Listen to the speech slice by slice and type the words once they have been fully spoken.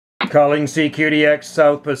Calling CQDX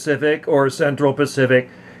South Pacific or Central Pacific.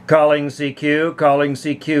 Calling CQ, calling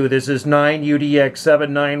CQ. This is 9 UDX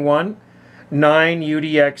 791. 9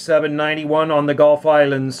 UDX 791 on the Gulf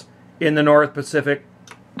Islands in the North Pacific.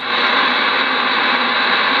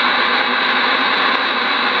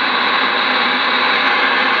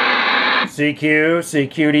 CQ,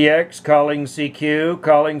 CQDX, calling CQ,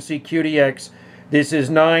 calling CQDX. This is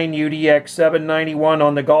 9 UDX 791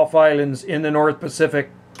 on the Gulf Islands in the North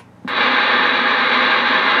Pacific.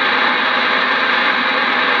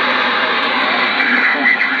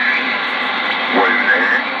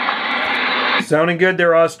 Sounding good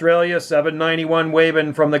there, Australia. 791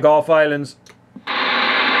 waving from the Gulf Islands.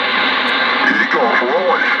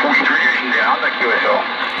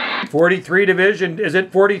 43 Division. Is it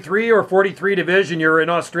 43 or 43 Division? You're in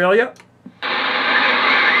Australia?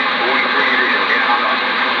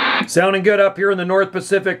 Sounding good up here in the North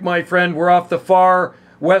Pacific, my friend. We're off the far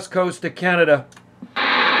west coast of Canada. Yeah,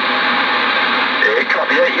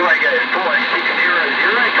 copy that. You want to go to 4600,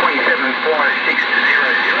 270, 270.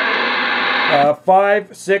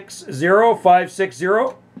 560, 560.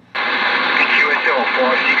 QSL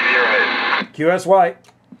 560. QSY.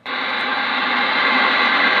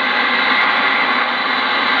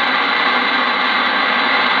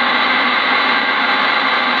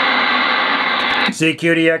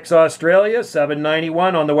 CQDX Australia,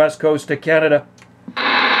 791 on the west coast of Canada.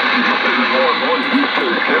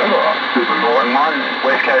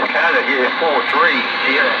 West Coast Canada, yeah, 43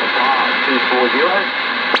 Sierra Papa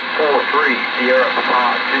 240. 43 Sierra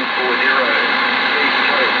Papa 240. East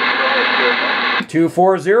Coast Australia.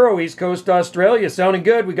 240 East Coast Australia, sounding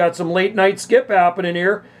good. We got some late night skip happening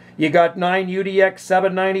here. You got 9 UDX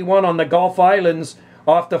 791 on the Gulf Islands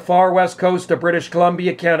off the far west coast of British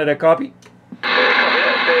Columbia, Canada. Copy?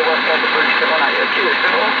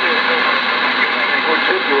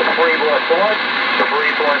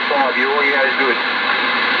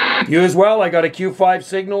 You as well. I got a Q5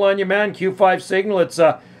 signal on you, man. Q5 signal. It's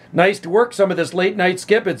nice to work some of this late night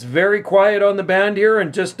skip. It's very quiet on the band here,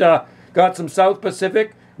 and just got some South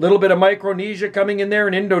Pacific, a little bit of Micronesia coming in there,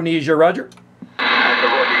 and Indonesia. Roger.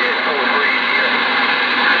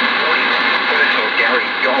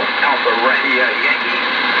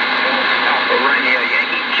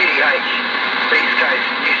 East Coast,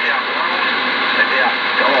 New South Wales,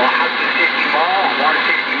 about 150 mile,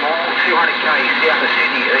 150 mile, 200 km south of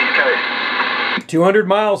Sydney, East Coast. 200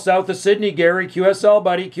 miles south of Sydney, Gary. QSL,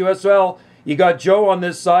 buddy, QSL. You got Joe on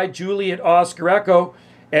this side, Juliet Oscar Echo,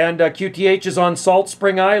 and QTH is on Salt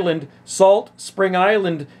Spring Island. Salt Spring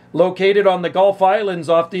Island, located on the Gulf Islands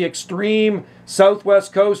off the extreme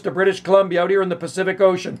southwest coast of British Columbia, out here in the Pacific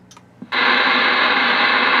Ocean.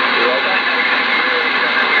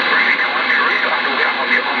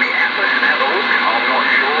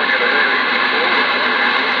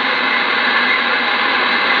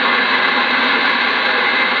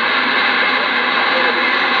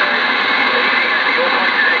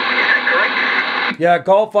 Yeah,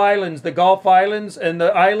 Gulf Islands, the Gulf Islands, and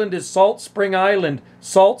the island is Salt Spring Island.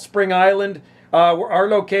 Salt Spring Island. Our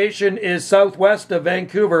location is southwest of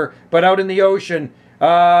Vancouver, but out in the ocean.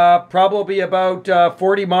 Probably about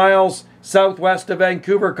 40 miles southwest of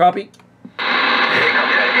Vancouver. Copy?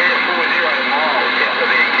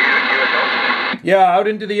 Yeah, out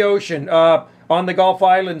into the ocean on the Gulf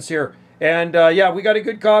Islands here. And yeah, we got a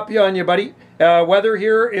good copy on you, buddy. Weather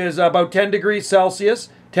here is about 10 degrees Celsius.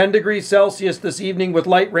 10 degrees Celsius this evening with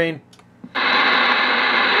light rain.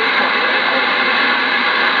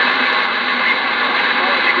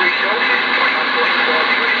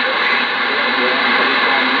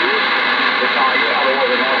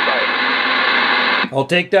 I'll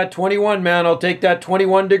take that 21, man. I'll take that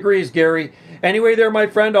 21 degrees, Gary. Anyway there, my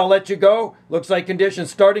friend, I'll let you go. Looks like conditions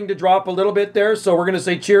starting to drop a little bit there, so we're going to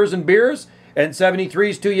say cheers and beers. And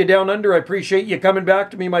 73s to you down under. I appreciate you coming back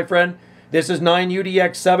to me, my friend. This is 9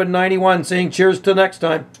 UDX 791 saying cheers till next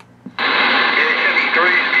time. Yeah,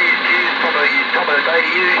 73s, cheers, top of the day to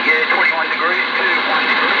you. Yeah, 21 degrees to 1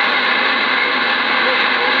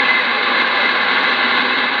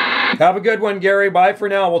 degree. Have a good one, Gary. Bye for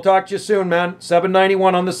now. We'll talk to you soon, man.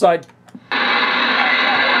 791 on the side.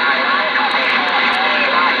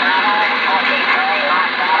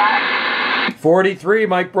 .43,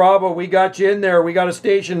 Mike Bravo. We got you in there. We got a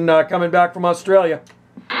station coming back from Australia.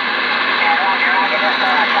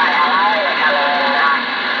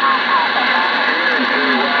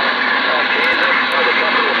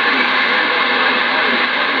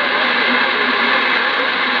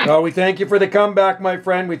 Oh, we thank you for the comeback, my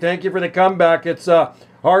friend. We thank you for the comeback. It's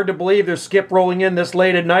hard to believe there's skip rolling in this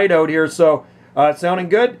late at night out here, so it's sounding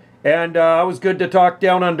good. And it was good to talk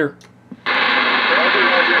down under. Thank you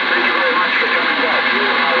very much for coming back.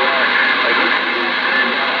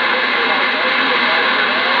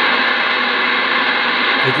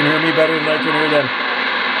 You can hear me better than I can hear them.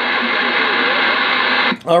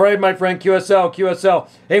 All right, my friend, QSL, QSL.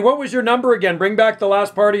 Hey, what was your number again? Bring back the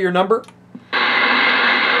last part of your number.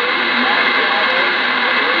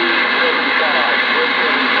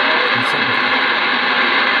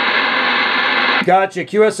 Gotcha,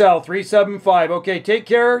 QSL 375. Okay, take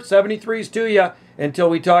care. 73s to you. Until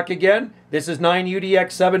we talk again, this is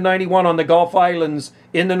 9UDX 791 on the Gulf Islands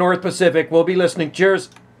in the North Pacific. We'll be listening. Cheers.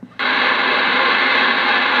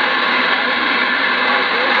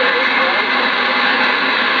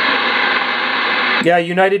 Yeah,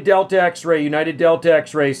 United Delta X-Ray, United Delta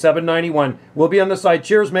X-Ray 791. We'll be on the side.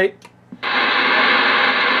 Cheers, mate.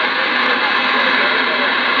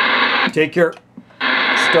 Take care.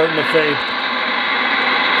 Starting to fade.